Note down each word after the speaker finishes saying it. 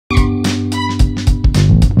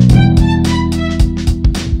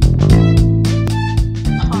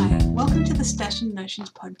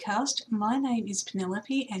Emotions podcast. My name is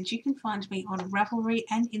Penelope and you can find me on Ravelry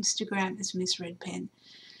and Instagram as Miss Red Pen.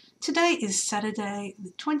 Today is Saturday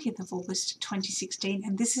the 20th of August 2016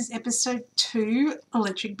 and this is episode 2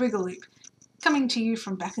 Electric Boogaloop, coming to you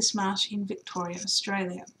from Bacchus Marsh in Victoria,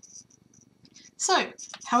 Australia. So,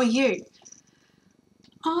 how are you?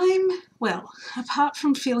 I'm, well, apart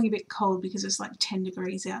from feeling a bit cold because it's like 10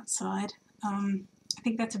 degrees outside, I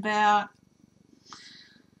think that's about,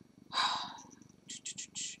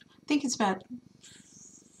 it's about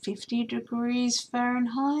 50 degrees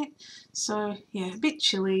Fahrenheit, so yeah, a bit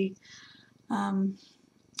chilly, but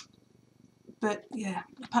yeah,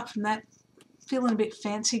 apart from that, feeling a bit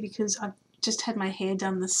fancy because I've just had my hair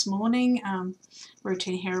done this morning,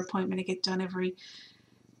 routine hair appointment. I get done every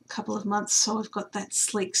couple of months, so I've got that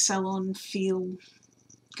sleek salon feel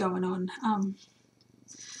going on.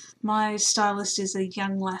 My stylist is a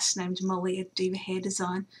young lass named Molly at Diva Hair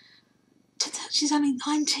Design. Turns out she's only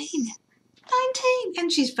 19,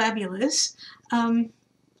 and she's fabulous. But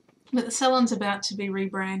the salon's about to be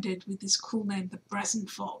rebranded with this cool name, the Brazen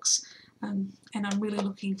Fox, and I'm really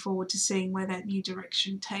looking forward to seeing where that new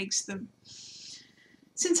direction takes them.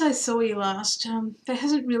 Since I saw you last, there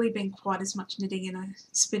hasn't really been quite as much knitting and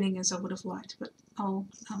spinning as I would have liked, but I'll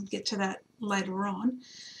get to that later on.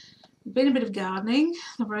 Been a bit of gardening.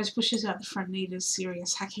 The rose bushes out the front needed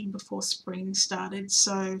serious hacking before spring started,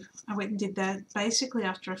 so I went and did that basically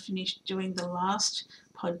after I finished doing the last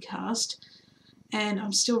podcast, and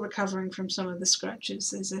I'm still recovering from some of the scratches.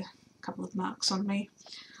 There's a couple of marks on me.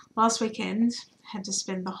 Last weekend, had to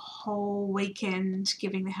spend the whole weekend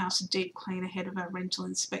giving the house a deep clean ahead of our rental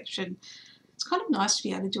inspection. It's kind of nice to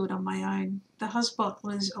be able to do it on my own. The husband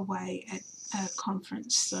was away at a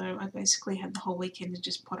conference, so I basically had the whole weekend to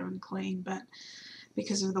just potter and clean, but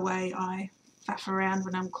because of the way I faff around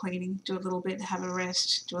when I'm cleaning, do a little bit, have a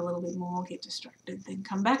rest, do a little bit more, get distracted, then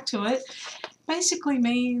come back to it, basically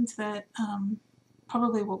means that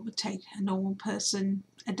probably what would take a normal person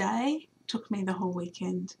a day took me the whole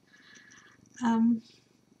weekend.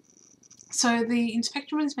 So the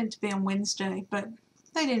inspector was meant to be on Wednesday, but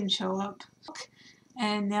they didn't show up,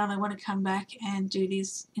 and now they want to come back and do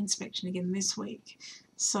this inspection again this week.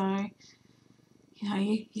 So, you know,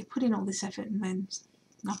 you put in all this effort and then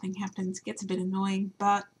nothing happens. It gets a bit annoying,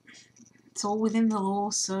 but it's all within the law,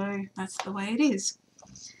 so that's the way it is.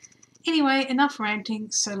 Anyway, enough ranting,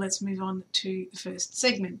 so let's move on to the first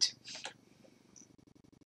segment.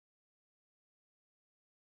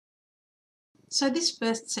 So this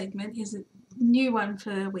first segment is a new one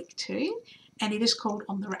for week 2, and it is called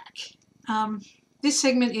On the Rack. This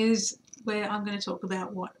segment is where I'm going to talk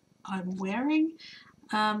about what I'm wearing.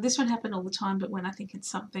 This one happened all the time, but when I think it's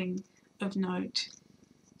something of note.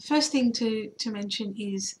 First thing to mention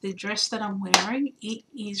is the dress that I'm wearing. It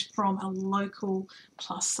is from a local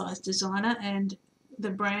plus size designer, and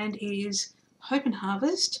the brand is Hope and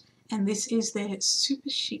Harvest, and this is their super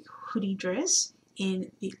chic hoodie dress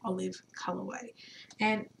in the olive colourway,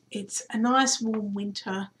 and it's a nice warm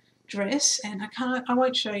winter dress, and I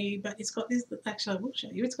won't show you, but it's got this, actually I will show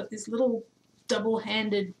you, it's got this little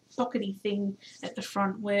double-handed pockety thing at the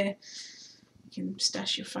front where you can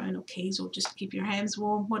stash your phone or keys or just keep your hands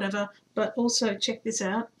warm, whatever. But also check this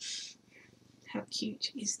out. How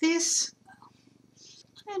cute is this?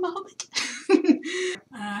 I am a hobbit.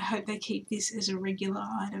 I hope they keep this as a regular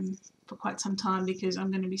item for quite some time because I'm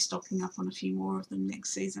going to be stocking up on a few more of them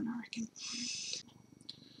next season, I reckon.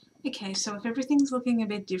 Okay, so if everything's looking a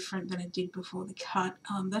bit different than it did before the cut,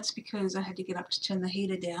 that's because I had to get up to turn the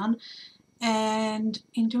heater down, and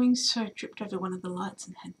in doing so tripped over one of the lights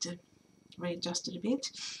and had to readjust it a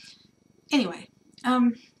bit. Anyway,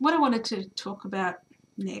 what I wanted to talk about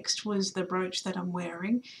next was the brooch that I'm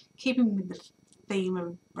wearing, keeping with the theme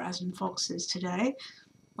of brazen foxes today.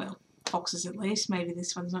 Well, foxes at least, maybe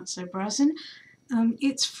this one's not so brazen.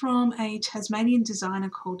 It's from a Tasmanian designer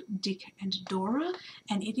called Dick and Dora,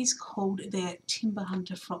 and it is called their Timber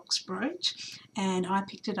Hunter Fox brooch, and I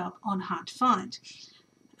picked it up on Hard to Find,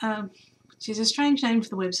 which is a strange name for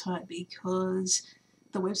the website because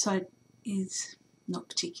the website is not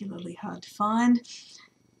particularly hard to find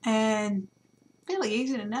and fairly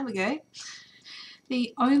easy to navigate.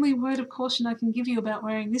 The only word of caution I can give you about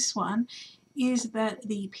wearing this one is that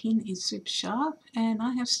the pin is super sharp, and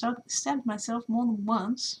I have stabbed myself more than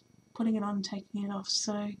once putting it on and taking it off,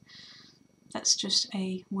 so that's just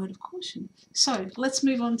a word of caution. So let's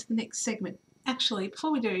move on to the next segment. Actually,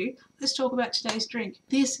 before we do, let's talk about today's drink.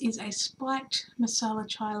 This is a spiked masala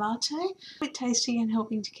chai latte, a bit tasty and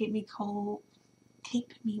helping to keep me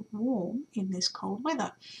warm in this cold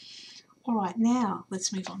weather. Alright, now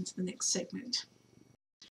let's move on to the next segment.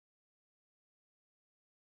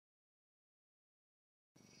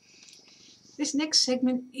 This next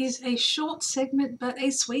segment is a short segment but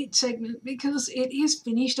a sweet segment because it is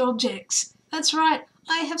finished objects. That's right,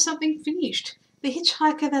 I have something finished. The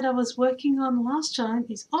hitchhiker that I was working on last time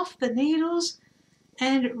is off the needles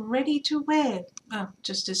and ready to wear. Well,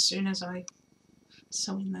 just as soon as I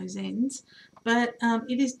sew in those ends. But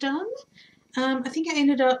it is done. I think I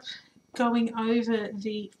ended up going over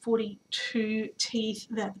the 42 teeth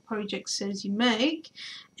that the project says you make,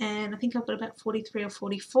 and I think I've got about 43 or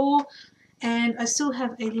 44, and I still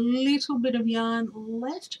have a little bit of yarn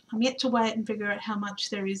left. I'm yet to weigh it and figure out how much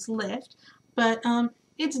there is left, but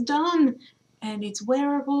it's done and it's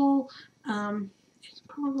wearable. It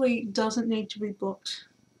probably doesn't need to be blocked,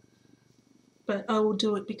 but I will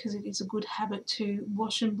do it because it is a good habit to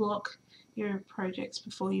wash and block your projects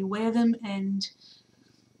before you wear them, and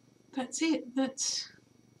that's it. That's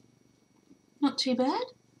not too bad.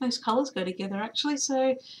 Most colours go together actually.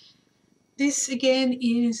 So this again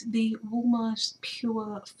is the Wool Mice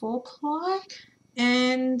Pure 4-ply,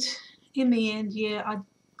 and in the end, yeah,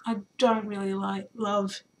 I don't really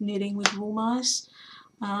love knitting with wool mice.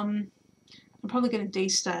 I'm probably going to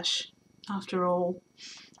destash after all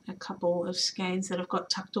a couple of skeins that I've got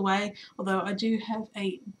tucked away, although I do have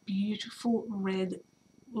a beautiful red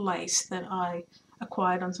lace that I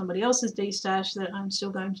acquired on somebody else's destash that I'm still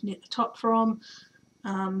going to knit the top from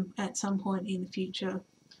at some point in the future.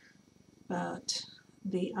 But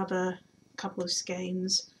the other couple of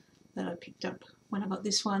skeins that I picked up when I got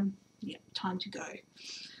this one, yeah, time to go.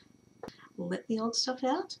 Let the old stuff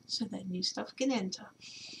out so that new stuff can enter.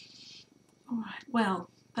 Alright, well,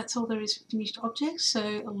 that's all there is for finished objects,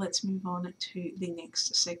 so let's move on to the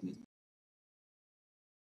next segment.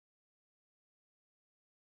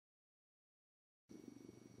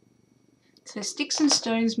 So sticks and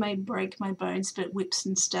stones may break my bones, but whips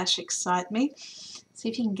and stash excite me. See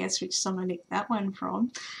if you can guess which song I nicked that one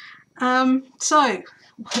from. So,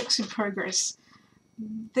 works in progress.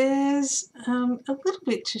 There's a little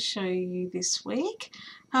bit to show you this week.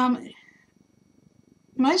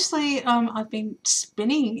 Mostly I've been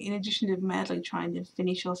spinning in addition to madly trying to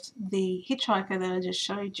finish off the hitchhiker that I just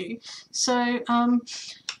showed you. So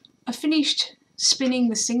I finished spinning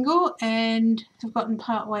the single and have gotten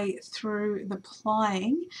part way through the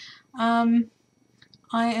plying. I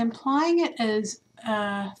am plying it as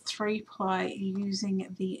a 3-ply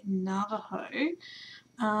using the Navajo.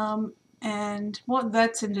 And what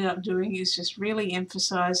that's ended up doing is just really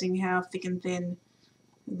emphasizing how thick and thin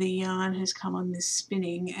the yarn has come on this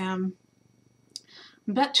spinning. I'm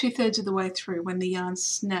about 2/3 of the way through when the yarn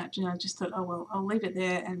snapped, and I just thought, oh well, I'll leave it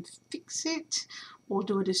there and fix it, or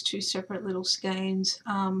do it as 2 separate little skeins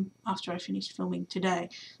after I finished filming today.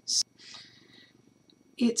 So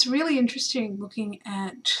it's really interesting looking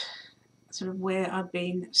at sort of where I've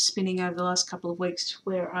been spinning over the last couple of weeks to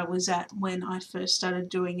where I was at when I first started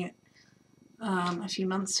doing it a few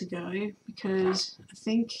months ago, because I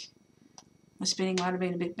think my spinning might have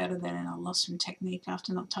been a bit better then and I lost some technique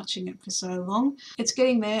after not touching it for so long. It's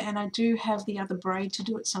getting there, and I do have the other braid to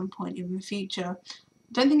do at some point in the future.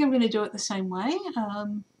 Don't think I'm going to do it the same way.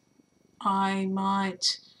 I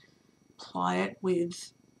might ply it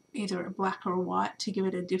with either a black or a white to give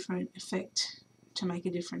it a different effect, to make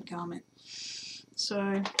a different garment.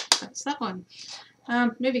 So that's that one.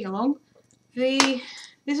 Moving along.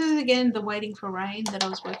 This is again the Waiting for Rain that I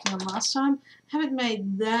was working on last time. I haven't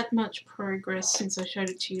made that much progress since I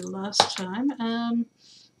showed it to you last time.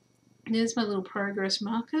 There's my little progress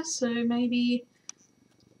marker, so maybe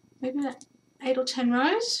about 8 or 10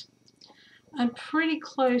 rows. I'm pretty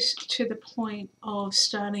close to the point of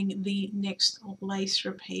starting the next lace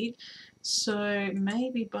repeat, so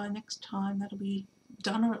maybe by next time that'll be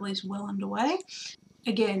done, or at least well underway.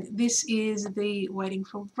 Again, this is the Waiting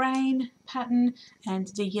for Rain pattern, and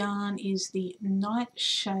the yarn is the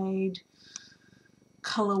Nightshade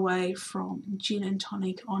colourway from Gin and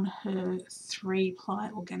Tonic on her 3-ply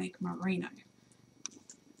organic merino.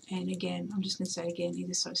 And again, I'm just going to say again, it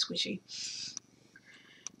is so squishy.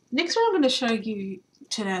 Next one I'm going to show you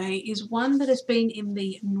today is one that has been in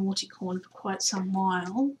the naughty corner for quite some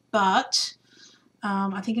while, but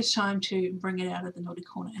I think it's time to bring it out of the naughty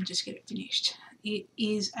corner and just get it finished. It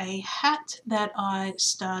is a hat that I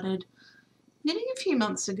started knitting a few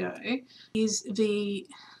months ago. It is the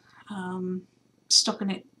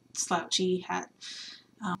stockinette slouchy hat.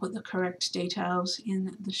 I'll put the correct details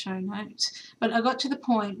in the show notes. But I got to the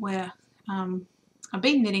point where I've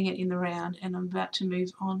been knitting it in the round, and I'm about to move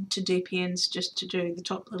on to DPNs just to do the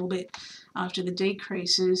top little bit after the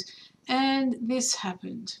decreases, and this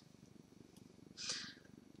happened.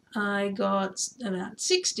 I got about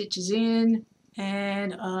 6 stitches in,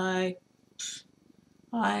 and I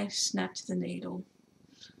I snapped the needle.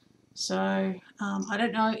 So I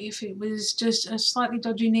don't know if it was just a slightly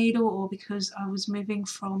dodgy needle or because I was moving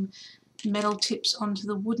from metal tips onto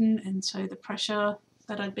the wooden, and so the pressure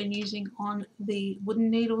that I'd been using on the wooden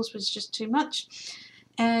needles was just too much,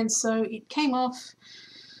 and so it came off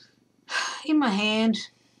in my hand,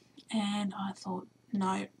 and I thought, no,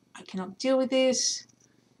 I cannot deal with this.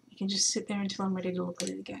 You can just sit there until I'm ready to look at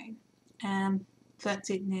it again.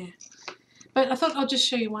 That's it now. But I thought I'll just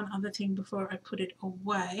show you one other thing before I put it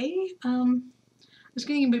away. I was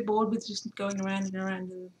getting a bit bored with just going around and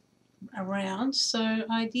around and around, so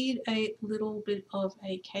I did a little bit of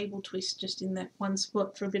a cable twist just in that one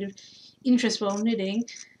spot for a bit of interest while knitting.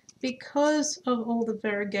 Because of all the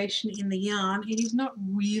variegation in the yarn, it is not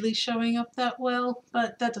really showing up that well,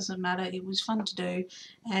 but that doesn't matter. It was fun to do,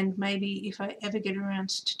 and maybe if I ever get around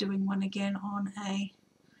to doing one again on a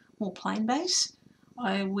more plain base,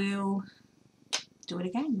 I will do it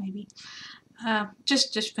again maybe.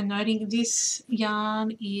 Just for noting, this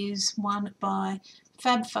yarn is one by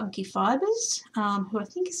Fab Funky Fibres, who I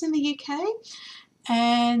think is in the UK,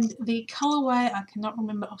 and the colourway I cannot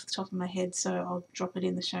remember off the top of my head, so I'll drop it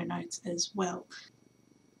in the show notes as well.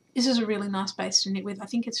 This is a really nice base to knit with. I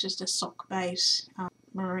think it's just a sock base,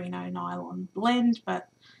 merino nylon blend, but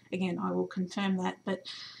again I will confirm that. But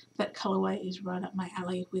that colourway is right up my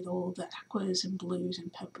alley with all the aquas and blues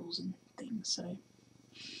and purples and things, so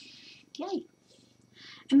yay.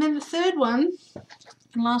 And then the third one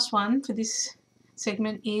and last one for this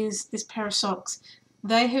segment is this pair of socks.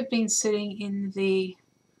 They have been sitting in the,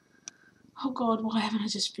 oh god, why haven't I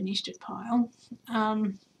just finished it pile?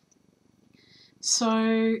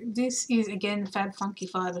 So this is again Fab Funky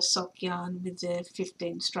Fibre sock yarn with the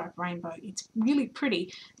 15 stripe rainbow. It's really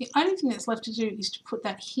pretty. The only thing that's left to do is to put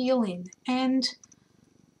that heel in, and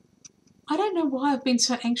I don't know why I've been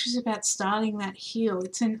so anxious about starting that heel.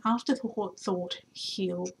 It's an afterthought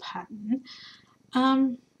heel pattern.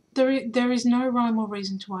 There is no rhyme or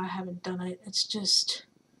reason to why I haven't done it. It's just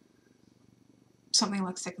something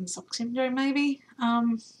like second sock syndrome maybe.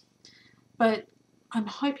 But I'm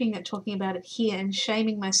hoping that talking about it here and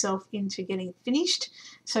shaming myself into getting it finished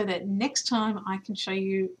so that next time I can show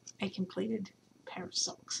you a completed pair of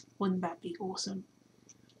socks. Wouldn't that be awesome?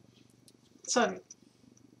 So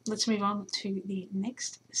let's move on to the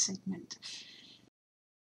next segment.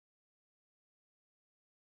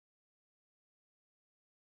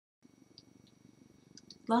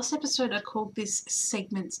 Last episode I called this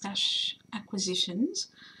segment Stash Acquisitions,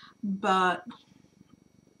 but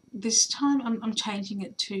this time I'm changing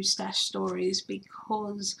it to Stash Stories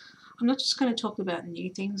because I'm not just going to talk about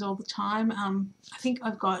new things all the time. I think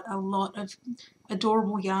I've got a lot of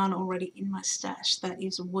adorable yarn already in my stash that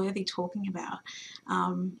is worthy talking about.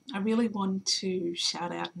 I really want to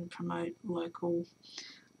shout out and promote local,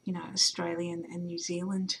 Australian and New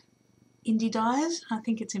Zealand indie dyers. I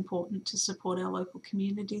think it's important to support our local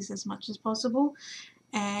communities as much as possible,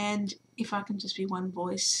 and if I can just be one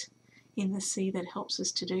voice in the sea that helps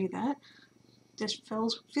us to do that, it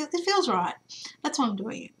feels right. That's why I'm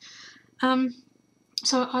doing it.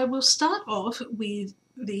 So I will start off with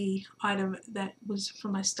the item that was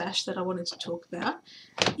from my stash that I wanted to talk about.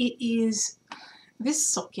 It is this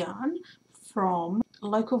sock yarn from a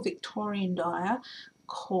local Victorian dyer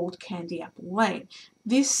called Candy Apple Lane.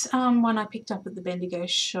 This one I picked up at the Bendigo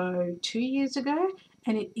show 2 years ago,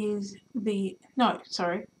 and it is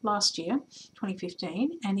last year,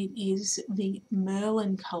 2015, and it is the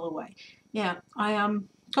Merlin colourway. Now, I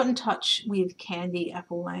got in touch with Candy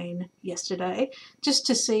Apple Lane yesterday just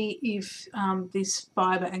to see if this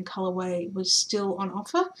fibre and colourway was still on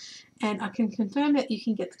offer, and I can confirm that you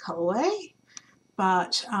can get the colourway,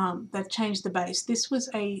 but they've changed the base. This was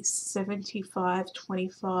a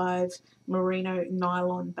 75-25 merino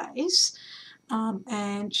nylon base,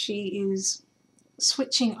 and she is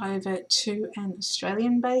switching over to an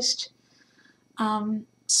Australian-based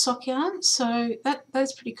sock yarn, so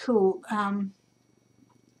that's pretty cool.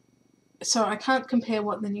 So I can't compare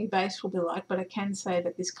what the new base will be like, but I can say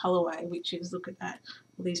that this colourway, which is, look at that,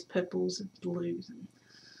 all these purples and blues, and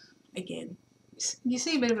again, you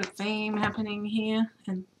see a bit of a theme happening here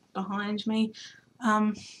and behind me.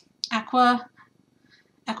 Aqua,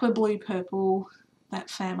 blue, purple, that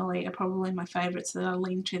family are probably my favourites that I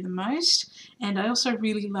lean to the most, and I also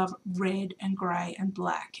really love red and grey and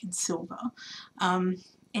black and silver.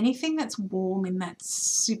 Anything that's warm in that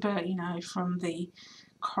super, from the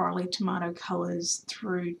corally tomato colours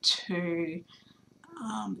through to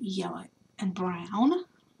yellow and brown,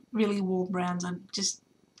 really warm browns, I'm just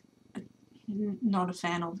not a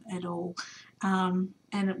fan of at all, and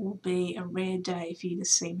it will be a rare day for you to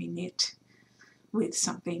see me knit with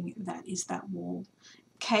something that is that warm.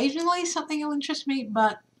 Occasionally something will interest me,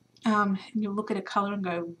 but you'll look at a colour and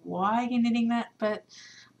go, why are you knitting that? But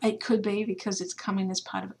it could be because it's coming as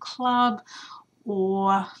part of a club,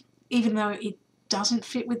 or even though it doesn't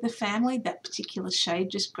fit with the family, that particular shade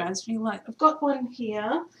just grabs me. Like, I've got one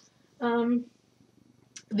here.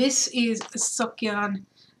 This is a sock yarn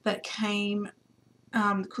that came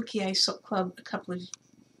Cookie Sock Club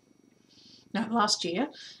last year.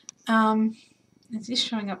 It's just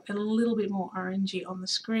showing up a little bit more orangey on the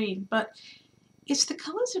screen, but it's the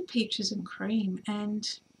colours of peaches and cream,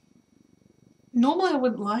 and normally I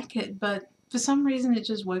wouldn't like it, but for some reason it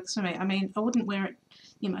just works for me. I mean, I wouldn't wear it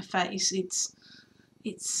in my face.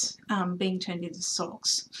 It's being turned into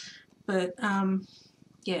socks, but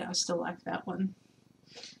yeah, I still like that one.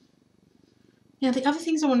 Now, the other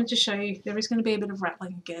things I wanted to show you, there is going to be a bit of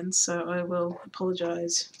rattling again, so I will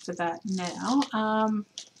apologise for that now.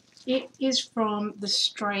 It is from the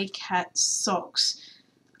Stray Cat Socks.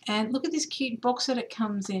 And look at this cute box that it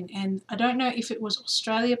comes in. And I don't know if it was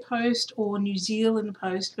Australia Post or New Zealand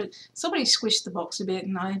Post, but somebody squished the box a bit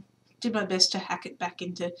and I did my best to hack it back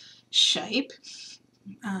into shape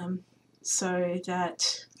so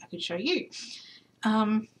that I could show you.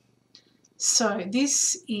 So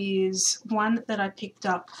this is one that I picked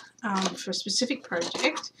up for a specific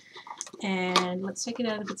project. And let's take it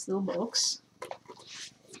out of its little box.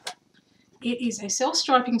 It is a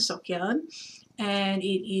self-striping sock yarn, and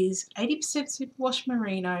it is 80% superwash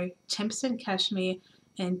merino, 10% cashmere,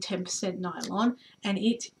 and 10% nylon, and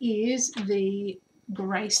it is the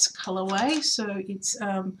Grace colourway, so it's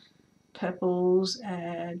purples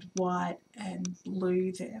and white and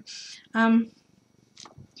blue there. I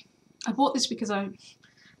bought this because I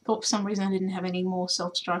thought for some reason I didn't have any more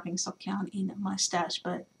self-striping sock yarn in my stash,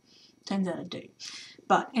 but turns out I do.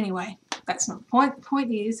 But anyway, that's not the point. The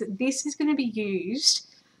point is that this is going to be used,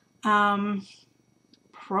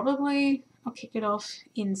 probably I'll kick it off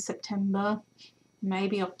in September,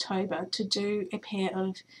 maybe October, to do a pair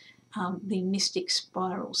of the Mystic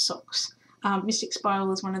Spiral socks. Mystic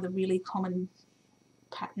Spiral is one of the really common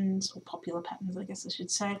patterns, or popular patterns I guess I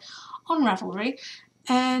should say, on Ravelry.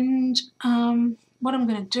 And what I'm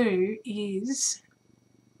going to do is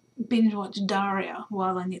binge watch Daria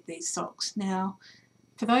while I knit these socks. Now,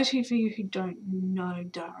 for those of you who don't know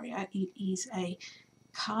Daria, it is a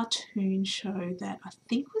cartoon show that I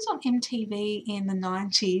think was on MTV in the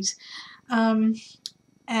 90s.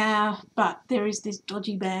 But there is this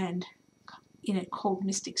dodgy band in it called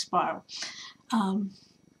Mystic Spiral.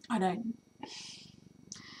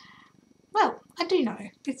 I do know.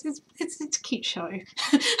 It's a cute show.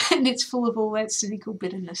 And it's full of all that cynical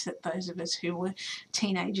bitterness that those of us who were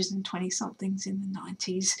teenagers and 20-somethings in the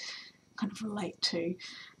 90s kind of relate to,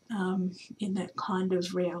 in that kind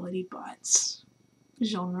of reality bites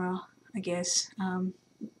genre, I guess.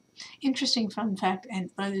 Interesting fun fact, and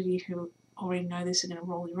those of you who already know this are going to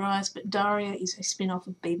roll your eyes, but Daria is a spin-off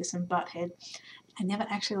of Beavis and Butthead. I never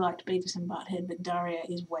actually liked Beavis and Butthead, but Daria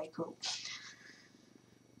is way cool.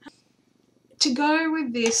 To go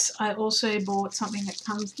with this, I also bought something that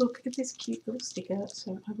comes, look at this cute little sticker,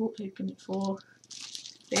 so I will open it for,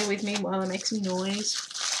 bear with me while it makes me noise.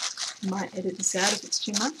 I might edit this out if it's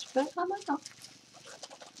too much, but I might not.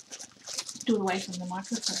 Do it away from the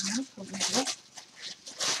microphone now, probably.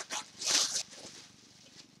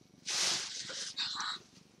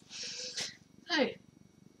 Oh,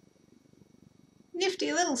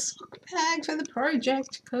 nifty little sock bag for the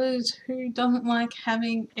project, because who doesn't like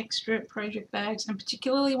having extra project bags, and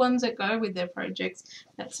particularly ones that go with their projects?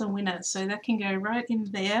 That's a winner. So that can go right in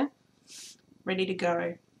there, ready to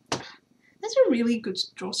go. That's a really good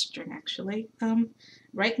drawstring actually,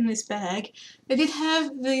 right in this bag. They did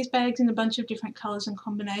have these bags in a bunch of different colours and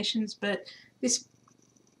combinations, but this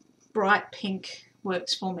bright pink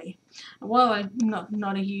works for me. While I'm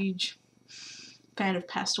not a huge fan of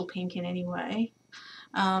pastel pink in any way,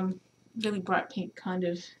 really bright pink kind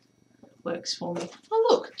of works for me. Oh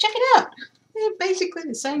look, check it out! They're basically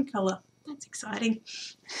the same colour. That's exciting.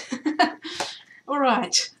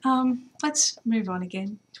 Alright, let's move on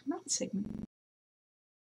again to another segment.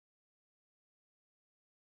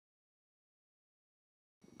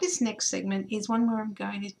 This next segment is one where I'm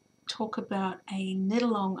going to talk about a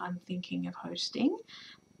knit-along I'm thinking of hosting.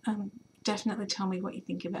 Definitely tell me what you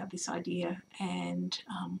think about this idea, and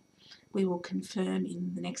we will confirm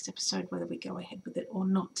in the next episode whether we go ahead with it or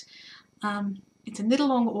not. It's a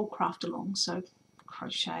knit-along or craft-along, so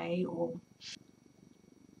crochet or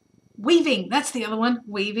weaving, that's the other one,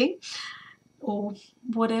 weaving, or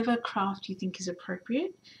whatever craft you think is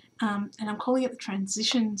appropriate. And I'm calling it the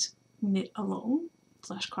Transitions Knit Along. It's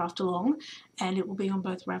 @Ravelry/craftalong, and it will be on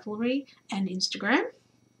both Ravelry and Instagram.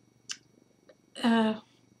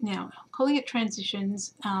 Now, I'm calling it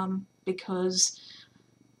Transitions because,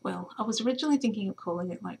 well, I was originally thinking of calling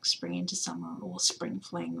it like Spring into Summer or Spring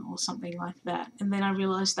Fling or something like that, and then I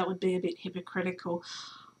realised that would be a bit hypocritical.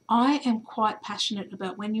 I am quite passionate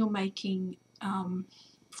about when you're making,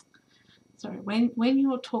 when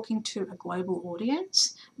you're talking to a global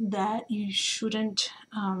audience, that you shouldn't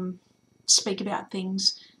speak about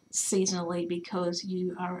things seasonally, because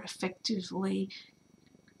you are effectively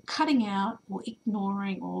cutting out or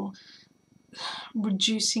ignoring or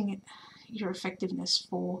reducing your effectiveness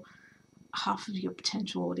for half of your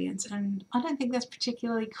potential audience, and I don't think that's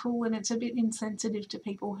particularly cool, and it's a bit insensitive to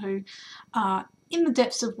people who are in the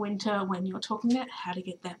depths of winter when you're talking about how to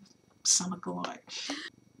get that summer glow.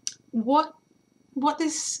 What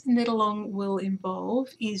this knit along will involve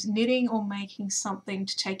is knitting or making something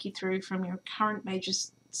to take you through from your current major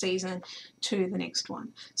season to the next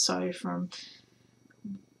one. So from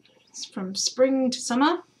spring to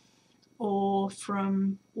summer, or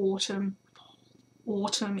from autumn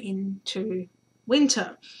into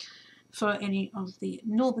winter for any of the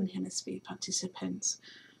Northern Hemisphere participants.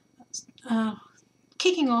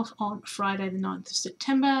 Kicking off on Friday the 9th of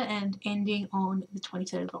September and ending on the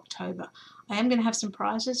 23rd of October. I am going to have some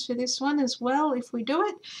prizes for this one as well if we do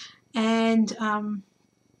it, and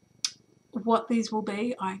what these will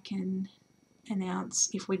be I can announce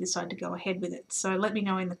if we decide to go ahead with it. So let me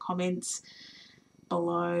know in the comments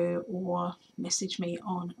below, or message me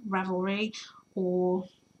on Ravelry or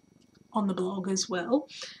on the blog as well,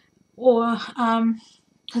 or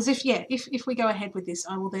because if we go ahead with this,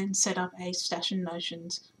 I will then set up a Stash and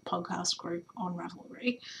Notions podcast group on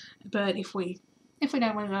Ravelry. But if we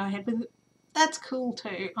don't want to go ahead with it, that's cool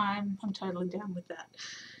too. I'm totally down with that.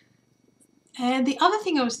 And the other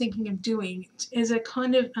thing I was thinking of doing is a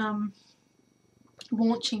kind of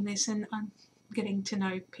launching this, and I'm getting to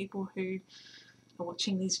know people who are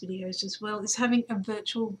watching these videos as well, is having a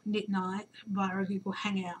virtual knit night via a Google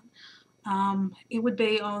Hangout. It would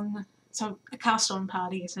be a cast-on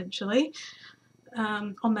party essentially,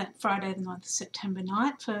 on that Friday the 9th of September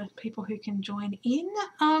night for people who can join in.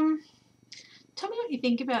 Tell me what you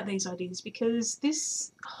think about these ideas, because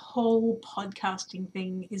this whole podcasting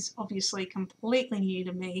thing is obviously completely new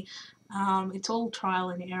to me. It's all trial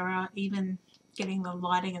and error. Even getting the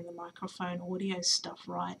lighting and the microphone audio stuff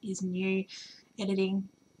right is new. Editing.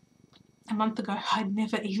 A month ago I'd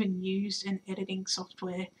never even used an editing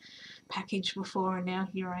software package before, and now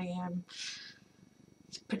here I am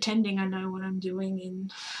pretending I know what I'm doing in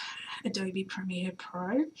Adobe Premiere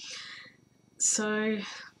Pro. So I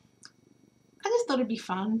just thought it'd be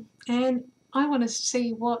fun, and I want to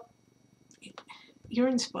see what you're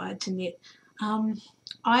inspired to knit.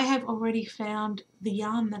 I have already found the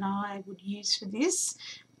yarn that I would use for this.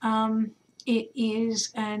 It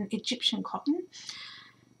is an Egyptian cotton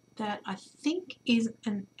that I think is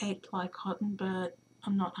an 8-ply cotton, but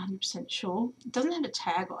I'm not 100% sure. It doesn't have a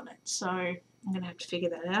tag on it, so I'm going to have to figure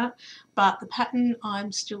that out. But the pattern,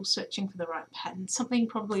 I'm still searching for the right pattern. Something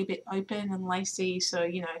probably a bit open and lacy, so,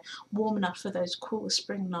 you know, warm enough for those cooler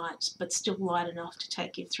spring nights, but still light enough to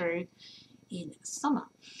take you through in summer.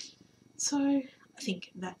 So I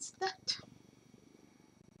think that's that.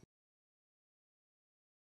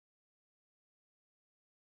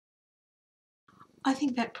 I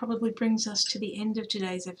think that probably brings us to the end of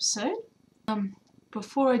today's episode.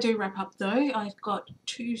 Before I do wrap up though, I've got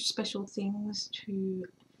 2 special things to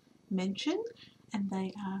mention, and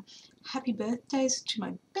they are happy birthdays to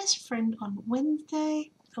my best friend on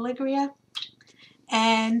Wednesday, Allegria,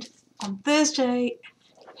 and on Thursday,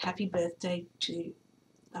 happy birthday to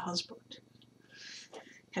the husband.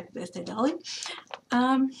 Happy birthday, darling.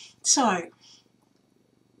 So,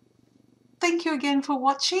 thank you again for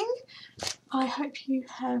watching. I hope you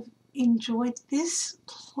have enjoyed this.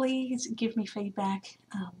 Please give me feedback,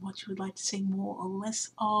 what you would like to see more or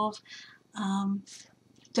less of.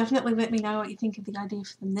 Definitely let me know what you think of the idea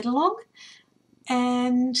for the knit along,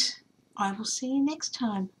 and I will see you next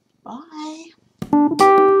time. Bye.